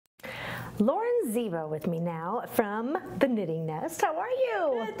Lauren Ziva with me now from the Knitting Nest. How are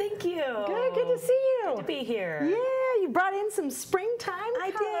you? Good, thank you. Good to see you. Good to be here. Yeah, you brought in some springtime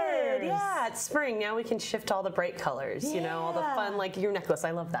colors. I did, yeah. It's spring. Now we can shift all the bright colors, you know, all the fun, like your necklace.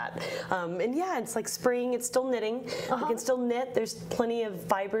 I love that. And yeah, it's like spring. It's still knitting. We can still knit. There's plenty of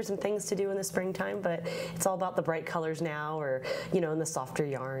fibers and things to do in the springtime, but it's all about the bright colors now, or, you know, in the softer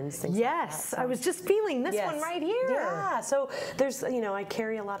yarns, things like that. So, I was just feeling this one right here. Yeah, so there's, you know, I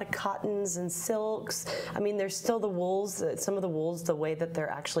carry a lot of cottons and silks. I mean, there's still the wools. Some of the wools, the way that they're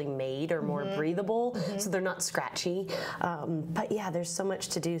actually made are more breathable, so they're not scratchy. But yeah, there's so much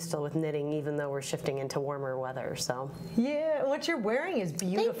to do still with knitting, even though we're shifting into warmer weather. So yeah, what you're wearing is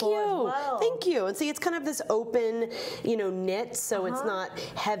beautiful as well. Thank you. And see, it's kind of this open, you know, knit, so it's not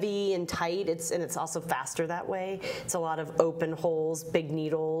heavy and tight. It's also faster that way. It's a lot of open holes, big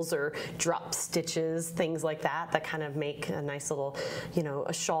needles, or drop stitches, things like that, that kind of make a nice little, you know,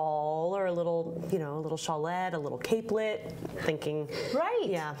 a shawl, or a little, you know, a little shawlette, a little capelet. Thinking, right?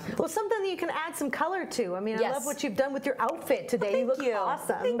 Yeah. Well, something that you can add some color to. I mean, I love what you've done with your outfit today. You look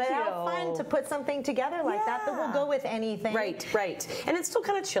awesome. But how fun to put something together like that will go with anything. Right, right. And it's still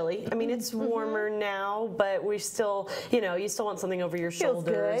kind of chilly. I mean, it's warmer now, but we still, you know, you still want something over your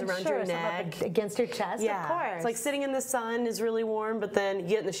shoulders, around your neck, against your chest. Of course. It's like sitting in the sun is really warm, but then you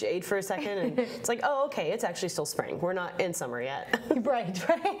get in the shade for a second, and it's like, oh, okay, it's actually still spring. We're not in summer yet. Right.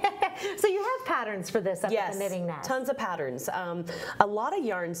 So you have patterns for this up at the Knitting Nest. Tons of patterns. A lot of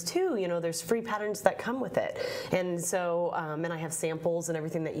yarns too. You know, there's free patterns that come with it, and so and I have samples and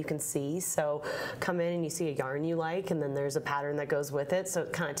everything that you can see. So come in and you see a yarn you like, and then there's a pattern that goes with it. So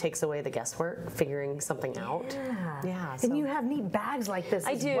it kind of takes away the guesswork, figuring something out. Yeah. And you have neat bags like this.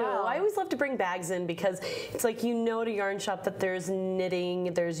 I do. Well. I always love to bring bags in because it's like, you know, at a yarn shop that there's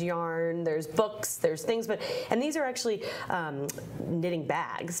knitting, there's yarn, there's books, there's things, and these are actually knitting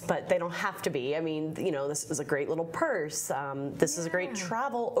bags, but they don't have to be. I mean, you know, this is a great little purse. This is a great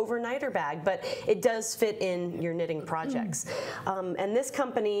travel overnighter bag, but it does fit in your knitting projects. And this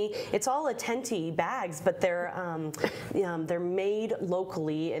company, it's all Attenti bags, but they're made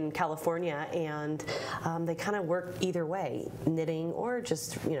locally in California, and they kind of work either way, knitting or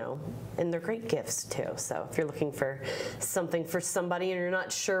just, you know, and they're great gifts too. So if you're looking for something for somebody and you're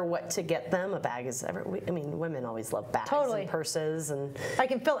not sure what to get them, a bag is I mean, women always love bags and purses, and I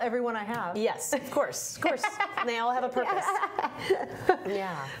can fill every one I have. Yes, of course, and they all have a purpose.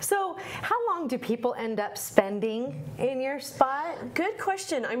 Yeah. So how long do people end up spending in your spot? Good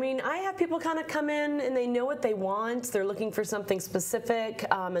question. I mean, I have people kind of come in and they know what they want. They're looking for something specific,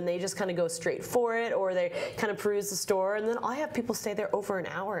 and they just kind of go straight for it, or they kind of peruse the store, and then I have people stay there over an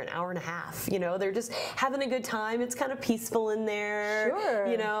hour and a half. You know, they're just having a good time. It's kind of peaceful in there.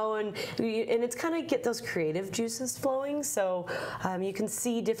 You know, and it's kind of get those creative juices flowing. So you can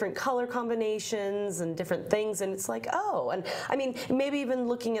see different color combinations and different things, and it's like, oh, and I mean, maybe even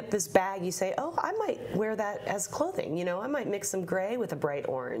looking at this bag, you say, oh, I might wear that as clothing. You know, I might mix some gray with a bright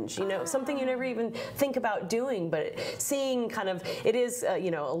orange. You know, something you never even think about doing, but seeing kind of, it is,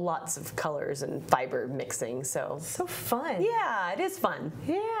 you know, lots of colors and fiber mixing. So fun. Yeah, it is fun.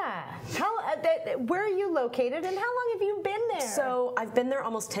 Yeah. Where are you located, and how long have you been there? So I've been there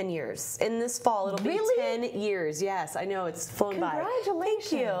almost 10 years. In this fall, it'll be 10 years. Yes, I know, it's flown by. Congratulations.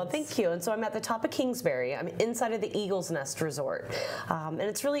 Thank you, thank you. And so I'm at the top of Kingsbury. I'm inside of the Eagle's Nest Resort. And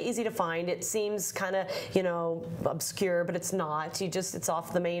it's really easy to find. It seems kind of, you know, obscure, but it's not. It's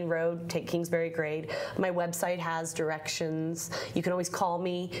off the main road, take Kingsbury grade. My website has directions. You can always call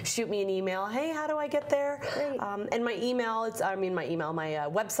me, shoot me an email. Hey, how do I get there? And my email, my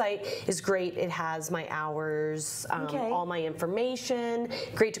website is great. It has my hours, all my information.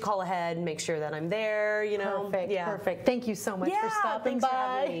 Great to call ahead and make sure that I'm there, you know. Perfect. Thank you so much for stopping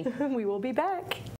by. For having me. We will be back.